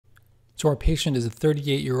So our patient is a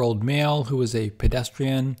 38-year-old male who was a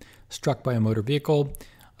pedestrian struck by a motor vehicle.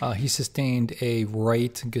 He sustained a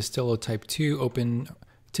right Gastillo type 2 open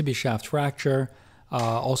tibia shaft fracture,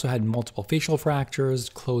 also had multiple facial fractures,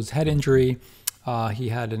 closed head injury. He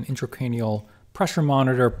had an intracranial pressure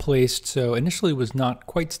monitor placed, so initially was not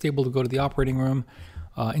quite stable to go to the operating room,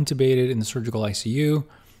 intubated in the surgical ICU,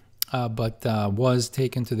 but was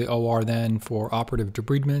taken to the OR then for operative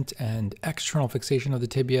debridement and external fixation of the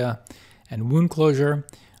tibia and wound closure.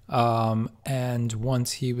 And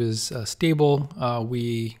once he was stable,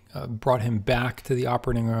 we brought him back to the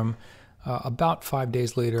operating room about 5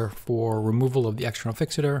 days later for removal of the external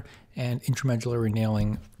fixator and intramedullary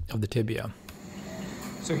nailing of the tibia.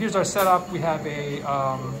 So here's our setup. We have a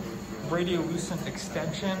radiolucent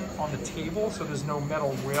extension on the table, so there's no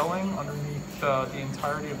metal railing underneath the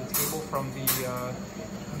entirety of the table from the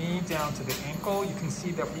knee down to the ankle. You can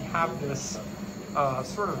see that we have this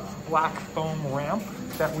sort of black foam ramp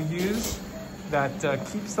that we use that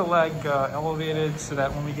keeps the leg elevated so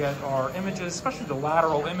that when we get our images, especially the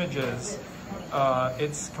lateral images,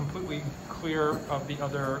 it's completely clear of the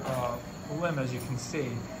other limb, as you can see.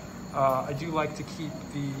 I do like to keep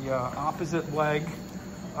the opposite leg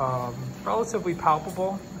relatively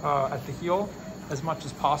palpable at the heel as much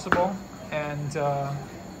as possible. And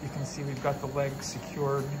you can see we've got the leg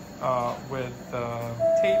secured with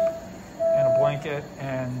tape and a blanket,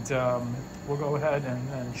 and we'll go ahead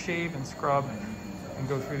and shave and scrub and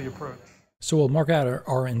go through the approach. So we'll mark out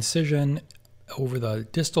our incision over the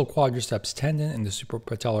distal quadriceps tendon in the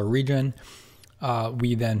suprapatellar region.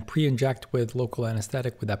 We then pre-inject with local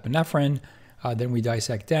anesthetic with epinephrine. Then we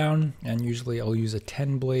dissect down, and usually I'll use a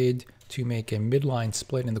 10 blade to make a midline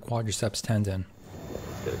split in the quadriceps tendon.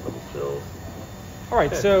 Let's get a couple fills. All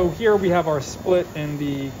right, so here we have our split in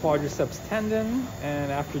the quadriceps tendon, and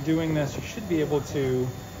after doing this, you should be able to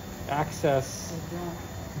access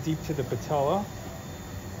deep to the patella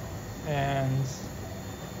and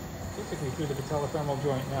basically through the patellofemoral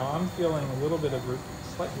joint. Now I'm feeling a little bit of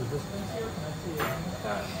slight resistance here. Can I see it like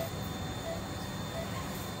that?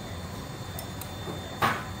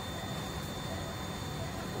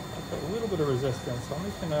 I've got a little bit of resistance, so I'm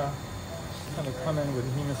just gonna kind of come in with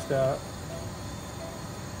a hemostat.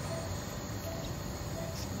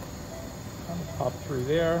 Kind of pop through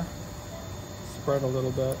there, spread a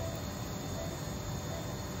little bit,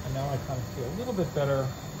 and now I kind of feel a little bit better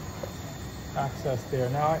access there.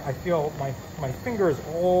 Now I feel my fingers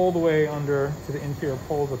all the way under to the inferior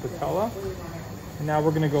pole of the patella, and now we're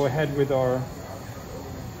going to go ahead with our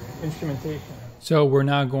instrumentation. So we're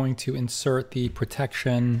now going to insert the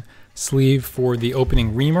protection sleeve for the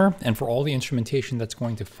opening reamer, and for all the instrumentation that's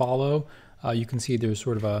going to follow. You can see there's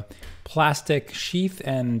sort of a plastic sheath,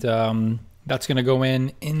 and that's going to go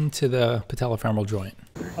into the patellofemoral joint.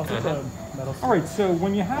 All right, so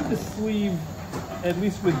when you have the sleeve, at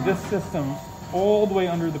least with this system, all the way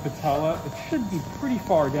under the patella, it should be pretty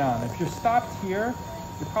far down. If you're stopped here,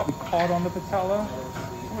 you're probably caught on the patella.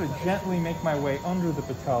 I'm going to gently make my way under the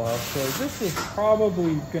patella. So this is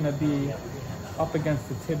probably going to be up against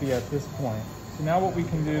the tibia at this point. So now what we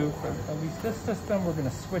can do, for at least this system, we're going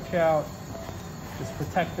to switch out this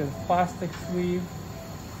protective plastic sleeve.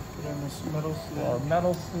 Put in this metal sleeve. Our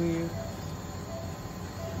metal sleeve.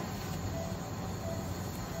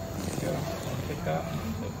 There you go. Take that.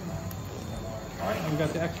 All right, and we've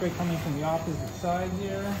got the x-ray coming from the opposite side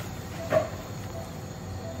here.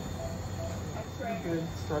 Pretty good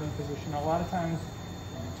starting position. Now, a lot of times,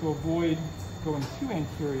 to avoid going too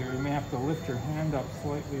anterior, you may have to lift your hand up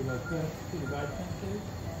slightly like this to the guide pin sleeve.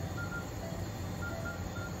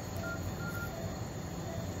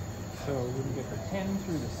 So we can get the pin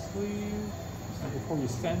through the sleeve. And before you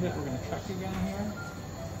send it, we're going to check again here.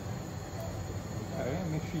 Okay,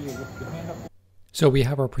 and make sure you lift your hand up. So we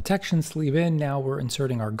have our protection sleeve in. Now we're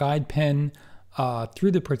inserting our guide pin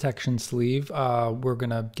through the protection sleeve. We're going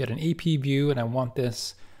to get an AP view, and I want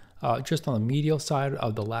this just on the medial side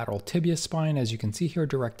of the lateral tibia spine, as you can see here,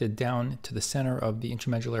 directed down to the center of the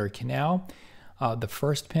intramedullary canal. The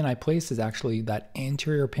first pin I placed is actually that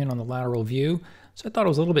anterior pin on the lateral view, so I thought it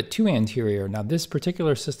was a little bit too anterior. Now this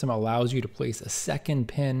particular system allows you to place a second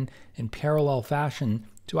pin in parallel fashion,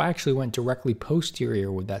 so I actually went directly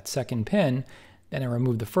posterior with that second pin. Then I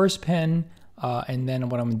removed the first pin, and then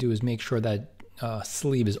what I'm going to do is make sure that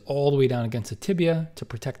sleeve is all the way down against the tibia to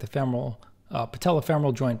protect the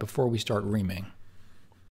patellofemoral joint before we start reaming.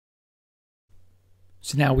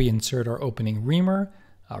 So now we insert our opening reamer,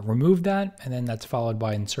 remove that, and then that's followed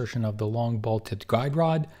by insertion of the long ball-tipped guide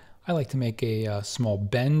rod. I like to make a small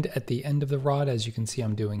bend at the end of the rod, as you can see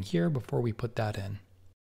I'm doing here, before we put that in.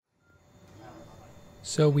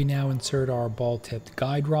 So we now insert our ball-tipped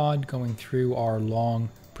guide rod going through our long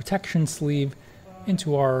protection sleeve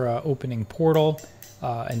into our opening portal,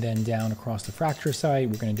 and then down across the fracture site.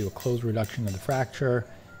 We're going to do a closed reduction of the fracture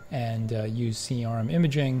and use C-arm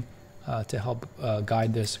imaging to help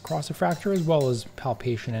guide this across the fracture, as well as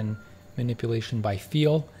palpation and manipulation by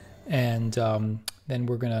feel. And then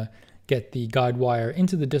we're going to get the guide wire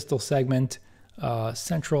into the distal segment,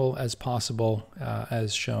 central as possible,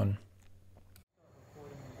 as shown.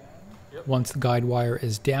 Once the guide wire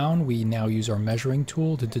is down, we now use our measuring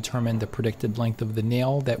tool to determine the predicted length of the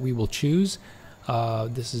nail that we will choose.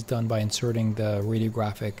 This is done by inserting the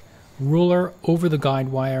radiographic ruler over the guide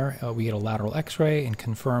wire. We get a lateral x-ray and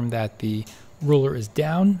confirm that the ruler is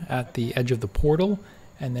down at the edge of the portal,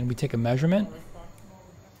 and then we take a measurement.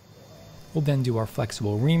 We'll then do our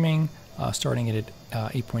flexible reaming, starting at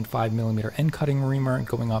 8.5 millimeter end cutting reamer and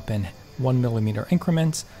going up in 1 millimeter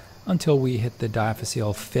increments until we hit the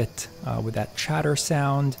diaphyseal fit with that chatter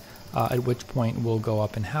sound, at which point we'll go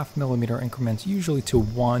up in 0.5 millimeter increments, usually to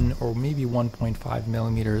 1 or maybe 1.5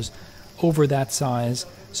 millimeters over that size.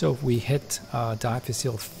 So if we hit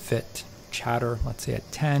diaphyseal fit chatter, let's say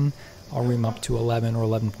at 10, I'll ream up to 11 or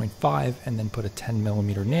 11.5 and then put a 10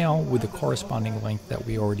 millimeter nail with the corresponding length that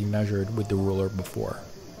we already measured with the ruler before.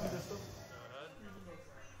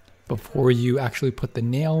 Before you actually put the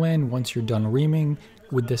nail in, once you're done reaming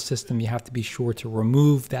with this system, you have to be sure to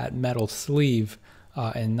remove that metal sleeve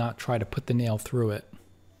and not try to put the nail through it.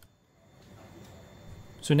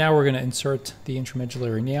 So now we're going to insert the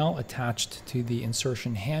intramedullary nail attached to the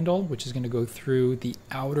insertion handle, which is going to go through the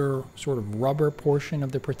outer sort of rubber portion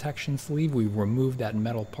of the protection sleeve. We've removed that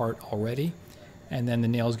metal part already, and then the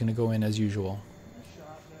nail is going to go in as usual.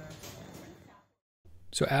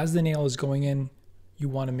 So as the nail is going in, you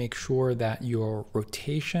want to make sure that your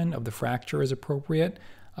rotation of the fracture is appropriate,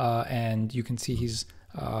 and you can see he's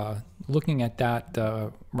looking at that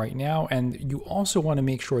right now. And you also want to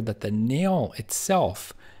make sure that the nail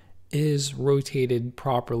itself is rotated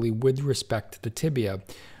properly with respect to the tibia,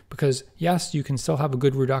 because yes, you can still have a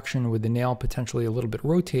good reduction with the nail potentially a little bit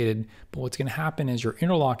rotated, but what's going to happen is your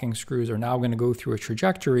interlocking screws are now going to go through a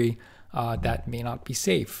trajectory that may not be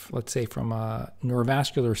safe, let's say from a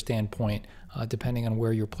neurovascular standpoint, depending on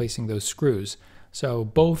where you're placing those screws. So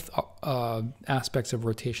both aspects of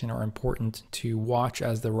rotation are important to watch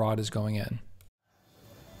as the rod is going in.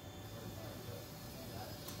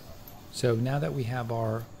 So now that we have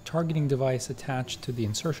our targeting device attached to the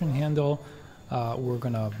insertion handle, we're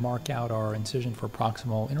going to mark out our incision for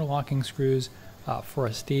proximal interlocking screws. For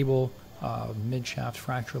a stable midshaft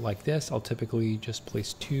fracture like this, I'll typically just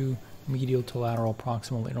place 2 medial to lateral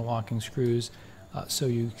proximal interlocking screws. So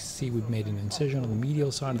you see we've made an incision on the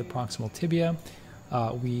medial side of the proximal tibia.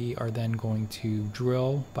 We are then going to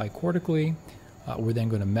drill bicortically. We're then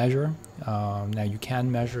going to measure. Now you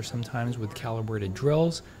can measure sometimes with calibrated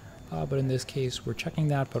drills, but in this case we're checking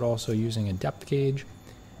that, but also using a depth gauge.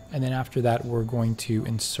 And then after that we're going to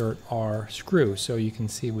insert our screw. So you can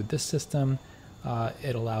see with this system,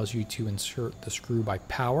 it allows you to insert the screw by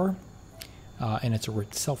power, and it's a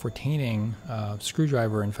self-retaining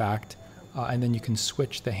screwdriver in fact. And then you can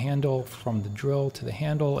switch the handle from the drill to the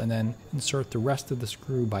handle and then insert the rest of the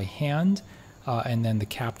screw by hand, and then the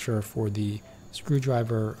capture for the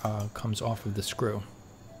screwdriver comes off of the screw.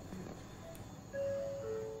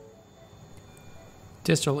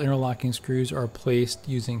 Distal interlocking screws are placed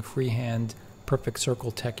using freehand perfect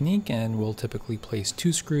circle technique, and we'll typically place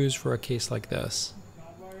 2 screws for a case like this.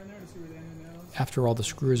 After all the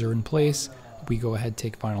screws are in place, we go ahead,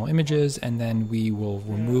 take final images, and then we will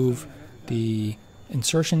remove the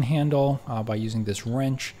insertion handle by using this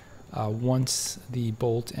wrench. Once the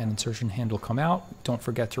bolt and insertion handle come out, don't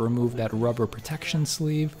forget to remove that rubber protection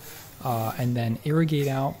sleeve, and then irrigate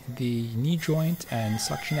out the knee joint and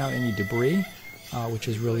suction out any debris, which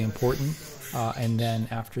is really important. And then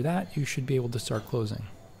after that, you should be able to start closing.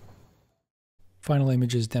 Final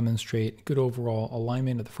images demonstrate good overall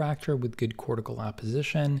alignment of the fracture with good cortical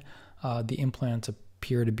apposition. The implants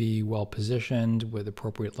appear to be well positioned with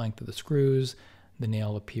appropriate length of the screws. The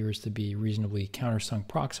nail appears to be reasonably countersunk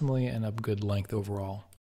proximally and of good length overall.